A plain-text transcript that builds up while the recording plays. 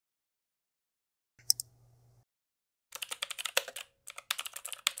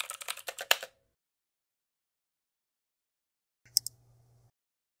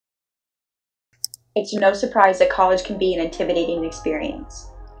It's no surprise that college can be an intimidating experience.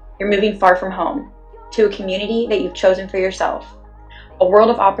 You're moving far from home, to a community that you've chosen for yourself. A world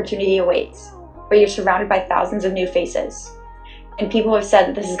of opportunity awaits, but you're surrounded by thousands of new faces. And people have said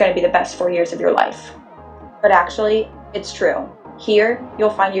that this is going to be the best 4 years of your life. But actually, it's true. Here,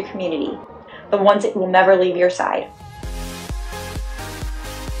 you'll find your community, the ones that will never leave your side.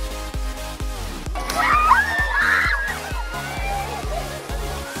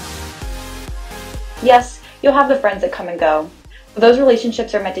 Yes, you'll have the friends that come and go, but those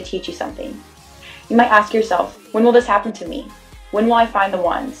relationships are meant to teach you something. You might ask yourself, when will this happen to me? When will I find the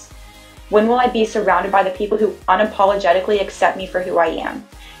ones? When will I be surrounded by the people who unapologetically accept me for who I am,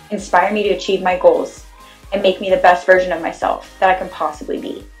 inspire me to achieve my goals, and make me the best version of myself that I can possibly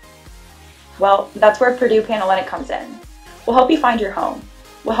be? Well, that's where Purdue Panhellenic comes in. We'll help you find your home.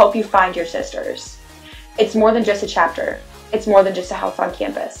 We'll help you find your sisters. It's more than just a chapter. It's more than just a house on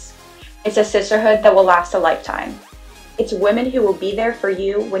campus. It's a sisterhood that will last a lifetime. It's women who will be there for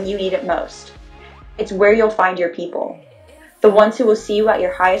you when you need it most. It's where you'll find your people. The ones who will see you at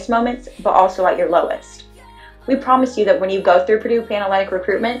your highest moments, but also at your lowest. We promise you that when you go through Purdue Panhellenic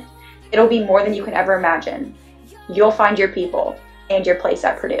Recruitment, it'll be more than you can ever imagine. You'll find your people and your place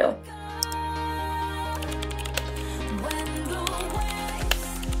at Purdue.